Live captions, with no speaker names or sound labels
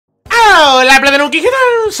Platanukis, ¿qué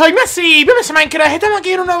tal? Soy Messi, bienvenidos a Minecraft, estamos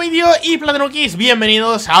aquí en un nuevo vídeo y Platanukis,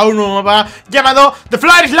 bienvenidos a un nuevo mapa llamado The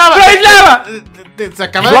Floor is Lava. ¡Floor is Lava! Se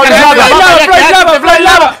acaba de cargar The Floor is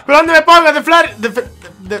Lava. ¿Pero dónde me pongo? The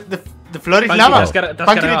Floor is Lava. Te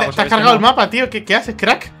has cargado el mapa, tío, ¿qué haces,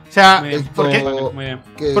 crack? O sea, ¿por qué? Muy bien.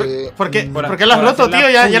 ¿Por qué lo has roto, tío?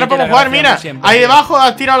 Ya no podemos jugar, mira. Ahí debajo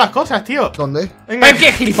has tirado las cosas, tío. ¿Dónde? Venga.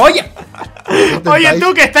 ¡Qué gilipollas! Oye,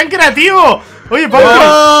 tú, que está en creativo. Oye, Pablo.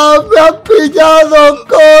 ¡Ah! ¡Me han pillado!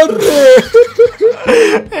 ¡Corre!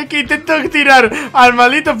 Es que intento tirar al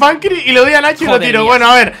maldito Pancri y le doy a Nacho y lo tiro. Dios. Bueno,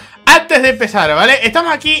 a ver, antes de empezar, ¿vale?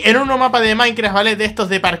 Estamos aquí en un nuevo mapa de Minecraft, ¿vale? De estos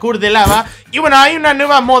de parkour de lava. Y bueno, hay una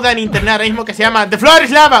nueva moda en internet ahora mismo que se llama The Floor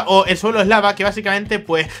is Lava o el suelo es lava. Que básicamente,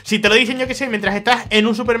 pues, si te lo dicen, yo que sé, mientras estás en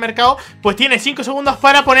un supermercado, pues tienes 5 segundos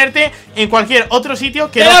para ponerte en cualquier otro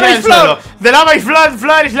sitio que no sea el suelo. The lava is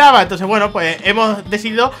floor is lava. Entonces, bueno, pues hemos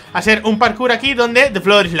decidido hacer un parkour aquí donde The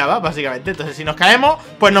Floor is lava, básicamente. Entonces, si nos caemos,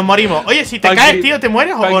 pues nos morimos. Oye, si te caes, tío, ¿te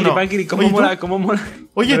mueres o no? ¿Cómo mola?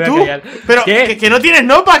 Oye, tú, pero que no tienes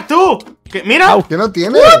no-pack, tú. Que, mira. ¿Qué no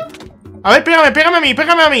tiene? A ver,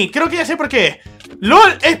 pégame a mí. Creo que ya sé por qué.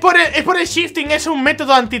 LOL, es por el shifting, es un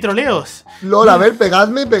método antitroleos. LOL, a ver,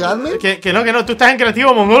 pegadme. Que no, tú estás en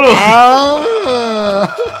creativo, mongolo.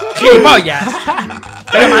 ¡Ah! ¡Gilipollas!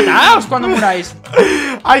 ¡Pero mataos cuando muráis!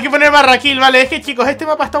 Hay que poner barra kill, ¿vale? Es que, chicos, este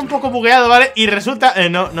mapa está un poco bugueado, ¿vale? Y resulta...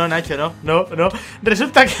 no, Nacho, no.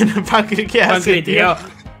 Resulta que no, Pancri, ¿qué hace, tío?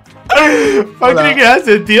 Pancri, ¿qué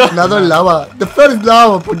hace, tío? Nado en lava. The floor is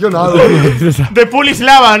lava, pues yo nado. The pool is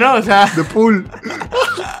lava, ¿no? O sea... The pool.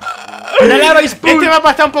 Este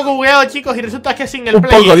mapa está un poco bugueado, chicos, y resulta que es single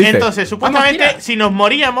player. Entonces, supuestamente, si nos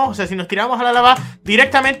moríamos, o sea, si nos tirábamos a la lava,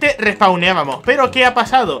 directamente respawneábamos. Pero, ¿qué ha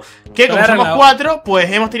pasado? Que como somos 4, pues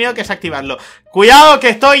hemos tenido que desactivarlo. Cuidado, que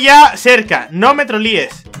estoy ya cerca. No me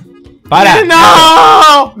trolíes. ¡Para!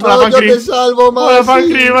 ¡No! No, yo te salvo, más. Hola,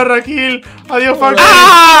 Pancri, barra kill. Adiós, Pancri.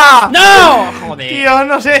 ¡Ah! ¡No! Joder. Tío,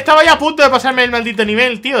 no sé, estaba ya a punto de pasarme el maldito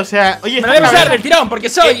nivel, tío. O sea, oye, me lo voy a pasar del tirón porque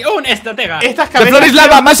soy un estratega. Estas cabezas. ¡The Floor is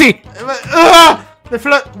Lava, Masi!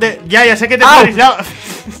 Ya sé que te Floor is Lava.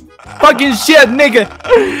 Fucking shit, nigga.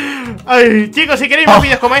 Ay, chicos, si queréis más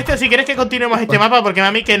vídeos como este, si queréis que continuemos este mapa, porque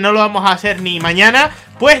mami que no lo vamos a hacer ni mañana,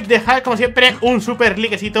 pues dejad como siempre un super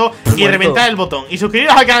likecito y reventad el botón. Y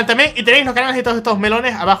suscribiros al canal también, y tenéis los canales de todos estos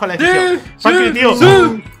melones abajo en la descripción. Pancri, tío.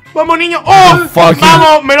 Vamos, niño. ¡Oh!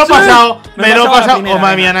 ¡Vamos! Me lo he pasado. Oh,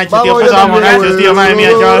 madre mía, Nacho, tío. Vamos, Nacho, tío. Madre mía,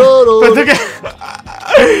 chaval. Pero tú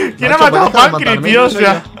qué. ¿Quién ha matado a Pancri, tío? O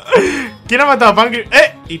sea. ¿Quién ha matado a Pancri?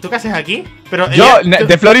 ¿Y tú qué haces aquí? Pero yo,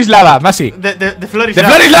 The Floor is Lava, Masi. The Floor is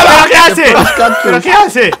Lava. ¿Pero qué hace? ¿Pero qué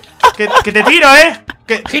hace? Que te tiro,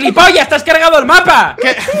 ¡Gilipollas! ¡Te has cargado el mapa!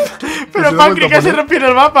 Pero Pancri, ¿qué hace rompiendo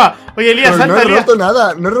el mapa? Oye, Elías, salta, no he Elías. roto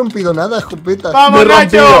nada, no he rompido nada, escopeta. ¡Vamos,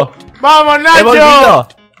 Nacho! ¡Vamos, Nacho!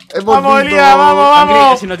 ¡Vamos, Elías!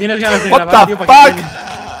 ¡Vamos! Si no tienes ganas de What grabar, the tío, fuck?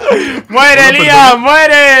 ¡Muere, Elías!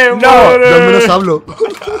 ¡Muere! No, yo al menos hablo.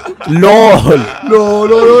 ¡LOL!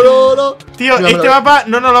 No. Tío, este mapa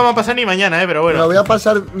no nos lo vamos a pasar ni mañana, pero bueno. Me lo voy a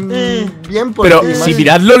pasar bien por Pero si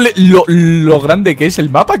mirad lo grande que es el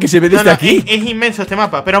mapa que se ve desde aquí. Es inmenso este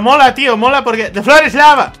mapa, pero mola, tío, mola porque The Floor is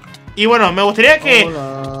Lava. Y bueno, me gustaría que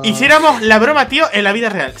hiciéramos la broma, tío, en la vida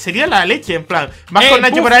real. Sería la leche, en plan, vas con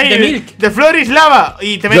Nacho por ahí, The Floor is Lava,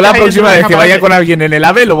 y te metes. Yo la próxima vez que vaya con alguien en el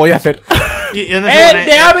AVE lo voy a hacer.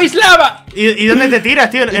 ¡De AVE is Lava! ¿Y dónde te tiras,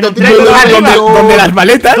 tío? En un tren ¿Dónde las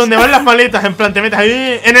maletas? Donde van las maletas, en plan, te metes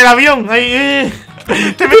ahí, en el avión, ahí,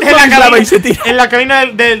 te metes en la cabina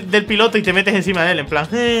del piloto y te metes encima de él, en plan,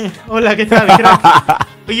 hola, ¿qué tal?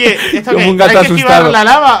 Oye, ¿esto qué? ¿Hay que esquivar la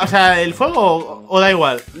lava? O sea, ¿el fuego o da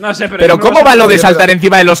igual? No sé, pero ¿cómo va lo de saltar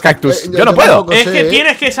encima de los cactus? Yo no puedo. Es que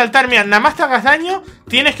tienes que saltar, mira, nada más te hagas daño,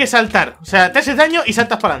 tienes que saltar. O sea, te haces daño y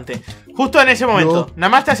saltas para adelante. Justo en ese momento. Nada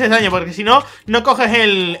más te haces daño, porque si no, no coges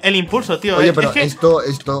el impulso, tío. Oye, pero es que esto.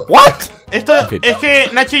 ¿What? Esto es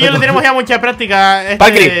que Nacho y yo le tenemos ya mucha práctica.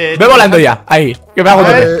 Pancri, ve volando ya. Ahí, que me hago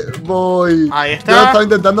voy. Ahí está. Yo lo estaba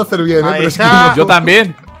intentando hacer bien, Ahí pero está. es que no. Yo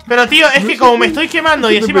también. Pero tío, es que como me estoy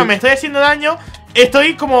quemando y encima me estoy haciendo daño,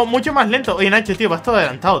 estoy como mucho más lento. Oye, Nacho, tío, vas todo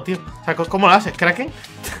adelantado, tío. O sea, ¿cómo lo haces, Kraken?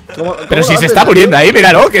 Pero si se está muriendo ahí,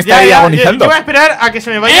 míralo, que está ahí agonizando. Yo voy a esperar a que se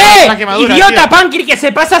me vaya la quemadura. ¡Idiota, Pancri, que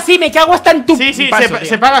se pasa así! ¡Me cago hasta en tu Sí, paso,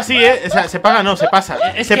 se paga así, O sea, se paga, no, se pasa.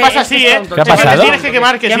 Se pasa así, ¿Qué ha pasado? Te tienes que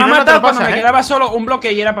quemar, que si no, no te lo pasas, me quedaba solo un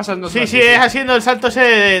bloque y era pasando. Sí, es haciendo el salto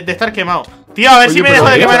ese de estar quemado. Tío, a ver si me dejo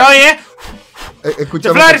de quemar hoy,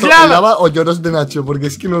 Escúchame, lava o lloros de Nacho, porque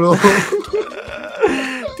es que no lo.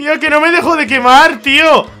 Tío, que no me dejo de quemar,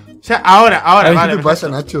 tío. O sea, ahora, vale. ¿Qué pasa,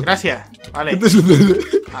 Nacho? Gracias. Vale. ¿Qué te sucede?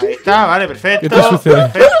 Ahí está, vale, perfecto. ¿Qué te sucede?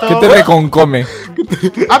 Perfecto. ¿Qué te reconcome?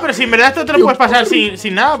 Ah, pero si en verdad esto te lo puedes pasar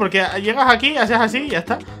sin nada, porque llegas aquí, haces así y ya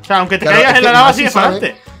está. O sea, aunque te Claro, caigas es en que la lava, así sigues sabe. para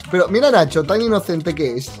adelante. Pero mira, Nacho, tan inocente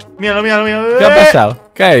que es. Míralo, míralo, míralo. ¿Qué ha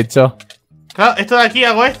pasado? ¿Qué ha hecho? Claro, esto de aquí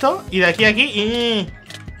hago esto, y de aquí a aquí, y...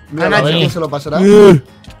 Mira, a Nacho. ver quién se lo pasará.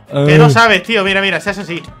 Que no sabes, tío, mira, mira, se hace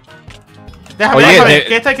así. Déjame, Oye,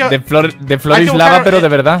 que esto hay que... de flor hay que y lava, buscar- pero de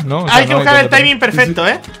verdad, ¿no? O sea, Hay que no buscar el otra- timing perfecto,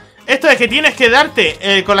 ¿eh? Esto es que tienes que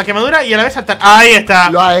darte con la quemadura y a la vez saltar. Ahí está.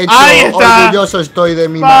 Lo ha hecho. Ahí está. Orgulloso estoy de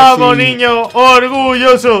mi Vamos, Maxi. niño.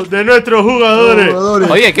 Orgulloso de nuestros jugadores.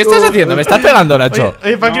 Oye, ¿qué estás haciendo? ¿Me estás pegando, Nacho?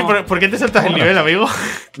 Oye, Panky, ¿por qué te saltas el nivel, amigo?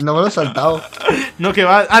 No me lo he saltado. No, que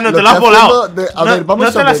va. Ah, no, Lo te lo has estoy volado. haciendo a No, ver, vamos no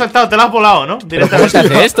a te lo has ver. saltado, te lo has volado, ¿no? ¿Cómo Directamente. se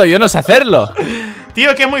hace esto? Yo no sé hacerlo.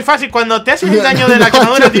 Tío, que es muy fácil. Cuando te haces el daño de la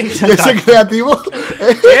quemadura, tienes que ¿Y ese saltar. creativo?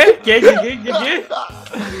 ¿Qué?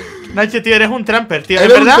 Nacho, tío, eres un tramper, tío.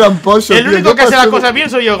 Eres En verdad, un tramposo, el tío. único Yo que hace las paso- cosas bien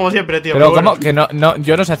soy yo, como siempre, tío. Pero bueno. ¿cómo? Que no,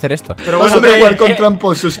 yo no sé hacer esto. Pero Vas bueno, a jugar con eh,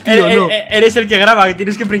 tramposos, tío, no. Eres el que graba, que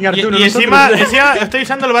tienes que pringar y, tú, no y nosotros. encima estoy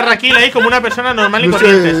usando el barra kill ahí como una persona normal y No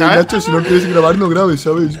corriente, sé, ¿sabes? Nacho, si no quieres grabar, no grabes,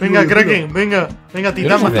 ¿sabes? Venga, Venga, Kraken, venga, Yo no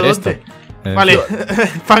titán sé hacer mastodonte. esto. Vale,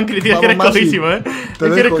 Pancri, tío, es que eres Vamos, Maxi. cojísimo, Te Es que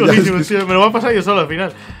eres dejo, ya, cojísimo, es que- tío. Me lo voy a pasar yo solo al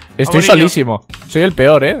final. Estoy Vamos, niño. solísimo. Soy el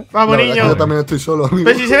peor, ¿eh? Vamos, La verdad que niño. yo también estoy solo, amigo.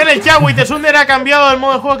 Pero si se ve en el chat, Wittesunder ha cambiado el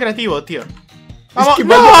modo de juego creativo, tío. Vamos, Es que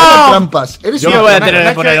vaya a ¡no! trampas. Eres Yo Tío, me voy a Nacho, tener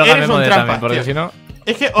que poner eres el un mode trampa, también, porque tío. si no.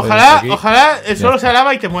 Es que Pues ojalá, aquí. ojalá el suelo Ya. se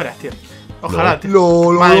alaba y te mueras, tío. Ojalá, tío.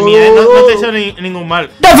 Lo, Madre mía, no te deseo ningún mal.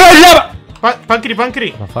 Pancri, What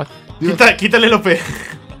the fuck? Quítale el OP.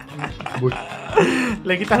 Uy,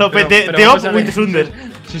 Le quitas el OP. Pero Te vamos op a ver.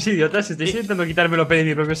 Wittesunder. Sois idiotas, estáis intentando quitarme el OP de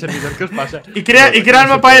mi propio servidor. ¿Qué os pasa? Y crea el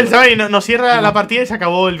mapa él, ¿sabes? Y nos cierra la partida y se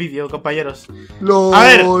acabó el vídeo, compañeros. LOL. A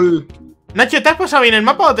ver. Nacho, ¿te has pasado bien el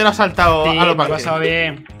mapa o te lo has saltado Sí, a me lo he Pancri? pasado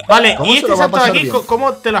bien. Vale, ¿Cómo y se este lo va a salto de pasar aquí, bien?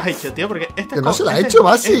 ¿cómo te lo has hecho, tío? Porque este Que no se lo ha este hecho,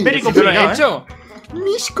 Masi. Es very ¿Sí te lo he complicado, ¿eh? hecho?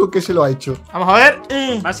 Misco que se lo ha hecho. Vamos a ver.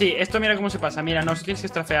 Ah, sí, esto mira cómo se pasa. Mira, no, tienes que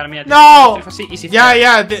estrafear. Mira, ¡No! tienes que hacer así y si Ya,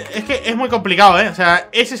 es que es muy complicado, ¿eh? O sea,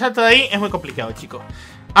 ese salto de ahí es muy complicado, chicos.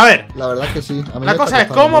 A ver, La verdad es que sí. A mí la me cosa está es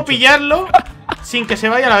costando cómo mucho. pillarlo sin que se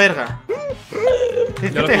vaya a la verga. ¿Qué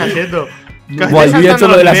estáis haciendo? Que os Guay, estáis yo he hecho saltando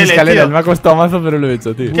lo de los las niveles, escaleras. tío. Me ha costado mazo, pero lo he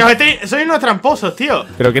hecho, tío. Que sois unos tramposos, tío.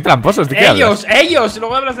 Pero qué tramposos, ¿de qué hablas? Ellos,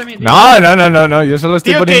 luego hablas de mí. No. Yo solo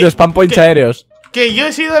estoy Tío, poniendo que- spam points que- aéreos. Que yo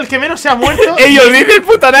he sido el que menos se ha muerto. ¡Ellos dicen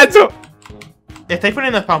puta Nacho! ¿Estáis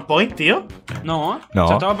poniendo spam point, tío? No, No.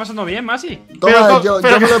 se estaba pasando bien, Masi. Toma, Pero- yo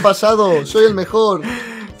pero- me lo he pasado. Soy el mejor.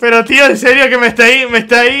 Pero, tío, en serio que me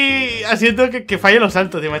estáis haciendo que falle los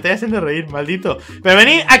saltos, tío. Me estáis haciendo reír, maldito. Pero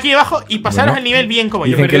venid aquí abajo y pasaros Bueno, el nivel bien como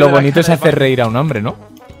yo. Dicen que lo bonito es hacer reír a un hombre, ¿no?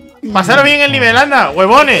 Pasaros bien el nivel, anda,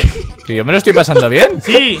 huevones. Que yo me lo estoy pasando bien.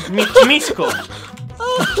 Sí, misco.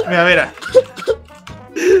 Mira, verá.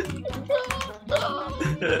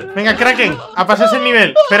 Venga, Kraken, a pasarse el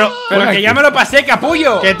nivel. Pero Que ya me lo pasé,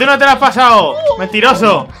 capullo. que tú no te lo has pasado,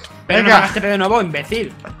 mentiroso. Pero no me Venga, hagas TP de nuevo,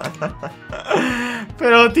 imbécil.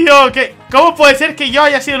 pero tío, ¿cómo puede ser que yo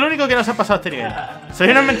haya sido el único que no se ha pasado este nivel? Sois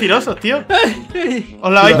unos mentirosos, tío.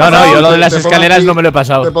 Os lo habéis No, pasado. yo lo de las Te pongo escaleras aquí- no me lo he Te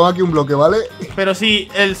pasado. pongo aquí un bloque, ¿vale? Pero sí,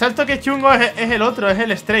 el salto que es chungo es el otro, es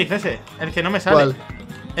el strafe ese, el que no me sale. ¿Cuál?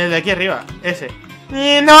 El de aquí arriba, ese.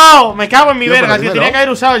 ¡No! Me cago en mi Tío, verga, pero tío. dime, Tenía ¿no? que haber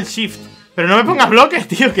usado el shift. Pero no me pongas bloques,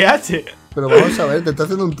 tío, ¿qué hace? Pero vamos a ver, te está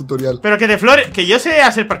haciendo un tutorial. Pero que de flores, que yo sé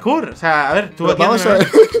hacer parkour. O sea, a ver, tú Pero aquí vamos a dándome-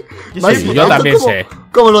 ver. Yo Masi, soy yo puto- esto también como- sé.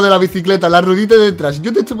 Como lo de la bicicleta, la ruedita de detrás.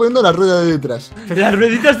 Yo te estoy poniendo la rueda de detrás. Las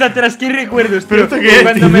rueditas de atrás, qué recuerdos, ¿Pero tío. esto qué es,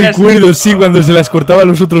 Cuando me las sí, cuando se las cortaba a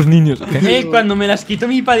los otros niños. cuando me las quitó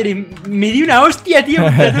mi padre, me di una hostia, tío.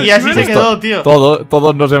 Y así se quedó, tío.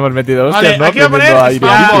 Todos nos hemos metido hostias, Vale, ¿no? aquí voy a poner Aprendiendo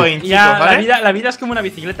aire. spam point, Ya, chicos, ¿vale? la vida es como una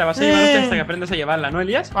bicicleta, vas a llevar hasta que aprendas a llevarla, ¿no,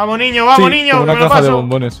 Elías? Vamos, niño, Sí, que como me una lo caja de paso.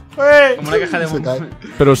 bombones. Como una caja de Se cae.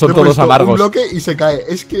 Pero son Te he todos puesto un amargos. bloque y se cae.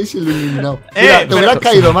 Es que es el eliminado. Mira, te pero- hubieras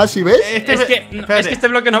caído más si ves. Este Es que, espérate. es que este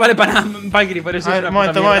bloque no vale para nada, Pancri, por eso A es ver, una un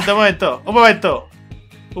puta momento. mierda.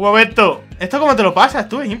 Un momento. ¿Esto cómo te lo pasas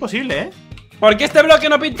tú? Es imposible, ¿eh? ¿Por qué este bloque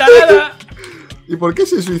no pinta nada? ¿Y por qué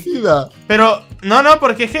se suicida? Pero, no,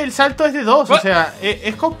 porque es que el salto es de dos. O sea,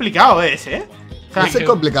 es complicado ese, ¿eh? O sea, Ese es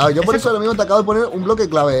complicado. Yo por eso ahora mismo te acabo de poner un bloque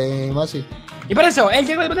clave, Masi. Y por eso, él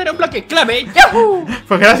llegó a poner un bloque clave. ¡Yahoo!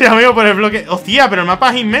 pues gracias, amigo, por el bloque. Hostia, pero el mapa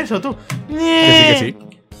es inmenso, tú. Que sí.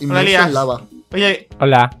 Inmerso Elías. en lava. Oye,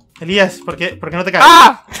 Hola. Elías, ¿por qué no te caes?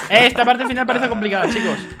 ¡Ah! Esta parte final parece complicada,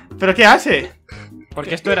 chicos. ¿Pero qué hace?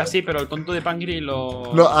 Porque esto era así, pero el tonto de Pangri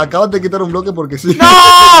lo. No, acabas de quitar un bloque porque sí.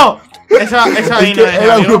 ¡No! Eso ahí no es,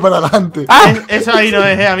 era amigo. uno para adelante. Eso ahí no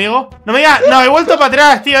es, amigo. No me digas, no, he vuelto para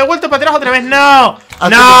atrás, tío. He vuelto para atrás otra vez, no.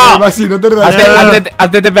 Hazte ¡No! Masi, no te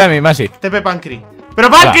Hazte TP a mí, Masi. TP Pancri. ¿Pero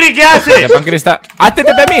Pancri qué hace? Pancri está. Hazte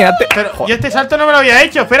TP a mí, hazte. Pero yo este salto no me lo había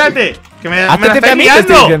hecho, espérate. Que me la Hazte TP a estáis mí, te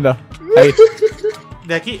estoy liando. diciendo. Ahí.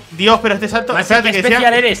 De aquí, Dios, pero este salto. Masi, Espérate, ¿qué que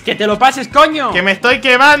especial sea. eres? ¡Que te lo pases, coño! Que me estoy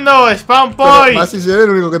quemando, spawn Pero point. Masi, si eres el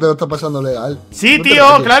único que te lo está pasando legal. Sí, No te tío,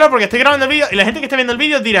 rayes. claro, porque estoy grabando el vídeo. Y la gente que está viendo el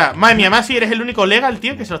vídeo dirá: madre mía, Masi, eres el único legal,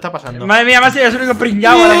 tío, que se lo está pasando. Madre mía, Masi, eres el único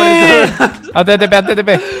pringado ahora por esto. Hazte TP, hazte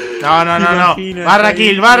TP. No. Imagínate, Barra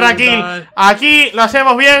kill, barra kill. Aquí lo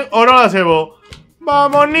hacemos bien o no lo hacemos.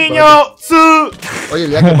 ¡Vamos, niño! ¡Su! Oye,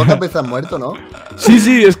 ya que pocas veces has muerto, ¿no?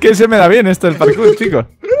 Sí, es que se me da bien esto el parkour, chicos.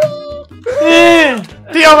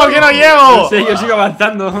 Tío, ¿por qué no llego? No sé, yo sigo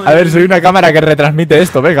avanzando. A ver, soy una cámara que retransmite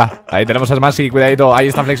esto, venga. Ahí tenemos a Masi, cuidadito, ahí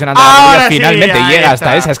está flexionando la Ahora rodilla. sí, Finalmente ahí llega está.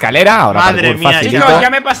 hasta esa escalera. Ahora Madre parkour mía, facilito. Chicos, ya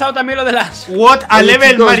me he pasado también lo de las. What a Oye,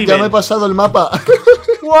 level chicos, ya me he Maribel. pasado el mapa.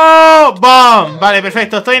 ¡Wow! ¡Bam! Vale,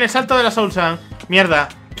 perfecto. Estoy en el salto de la Soulsan. Mierda.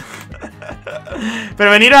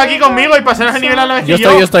 Pero veniros aquí conmigo y pasaros el nivel a la vez que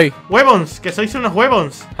Yo estoy. Huevons, que sois unos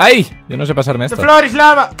huevons. ¡Ay! Yo no sé pasarme The esto. floor is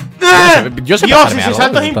lava. yo sé Dios, pasarme ese algo,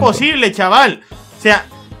 salto es pero tanto. imposible, chaval. O sea,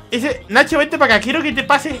 Nacho, vente para acá. Quiero que te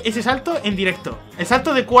pases ese salto en directo. El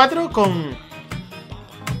salto de 4 con.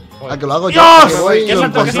 A que lo hago Dios. yo. que voy- ¿Qué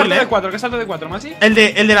salto imposible, de 4? ¿Qué salto de 4, Masi? El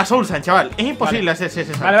de la Soulsan, chaval. Es imposible hacer ese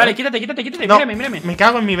salto. Vale, quítate. No, Mírame. me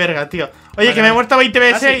cago en mi verga, tío. Oye, Vale, que me he muerto 20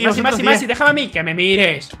 veces y vosotros Masi, 10. déjame a mí, que me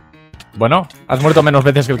mires. Bueno, has muerto menos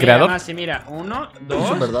veces que el creador. Masi, mira. 1, Eso es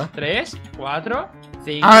 2, verdad. 3, 4,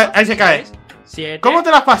 5. A ver, ahí se cae. 7. ¿Cómo te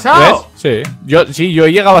lo has ¿Ves? pasado? Sí. Yo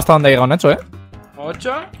he llegado hasta donde ha llegado Nacho,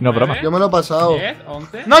 8. No, broma. Yo me lo he pasado. 10,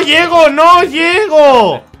 11. ¡No llego! ¡No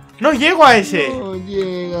llego! ¡No llego a ese! No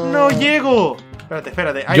llega. ¡No llego!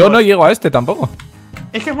 Espérate. ahí Yo voy. no llego a este tampoco.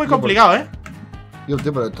 Es que es muy complicado, ¿eh? Dios,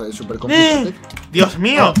 tío, pero esto es súper complicado. Dios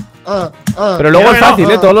mío. Pero luego Pero es no. fácil,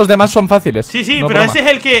 todos los demás son fáciles. Sí, No pero broma. ese es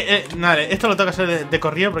el que. Vale, esto lo tengo que hacer de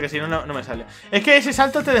corrido porque si no, no me sale. Es que ese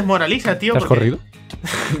salto te desmoraliza, tío. ¿Te has porque- corrido?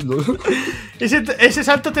 Ese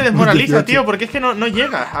salto te desmoraliza, 18. tío, porque es que no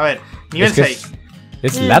llegas. A ver, nivel Es que 6.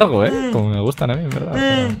 es largo, como me gustan a mí, en verdad.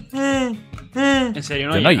 En serio,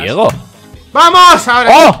 no Yo no llegas. llego. ¡Vamos!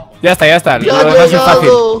 Ahora. ¡Oh! Ya está. ¡Ya Lo he demás es fácil.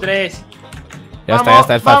 llegado! 3. Ya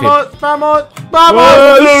está, es fácil. ¡Vamos!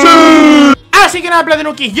 Así que nada,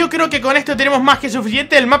 Platinukis, yo creo que con esto tenemos más que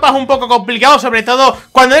suficiente. El mapa es un poco complicado, sobre todo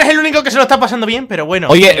cuando eres el único que se lo está pasando bien, pero bueno.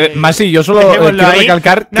 Oye, Masi, yo solo dejémoslo quiero ahí.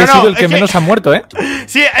 recalcar que No, he sido el es que menos ha muerto,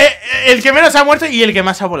 Sí, el que menos ha muerto y el que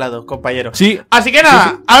más ha volado, compañero. Sí. Así que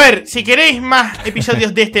nada, a ver, si queréis más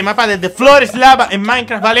episodios de este mapa desde Floor is Lava en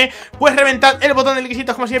Minecraft, ¿vale? Pues reventad el botón de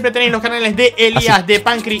likecitos, como siempre tenéis los canales de Elías, de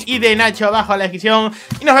Pancri y de Nacho abajo en la descripción.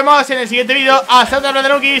 Y nos vemos en el siguiente vídeo. Hasta otra,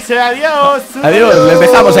 Platinukis. Adiós. Adiós, les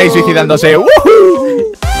dejamos ahí suicidándose.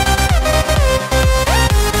 ¡Woohoo!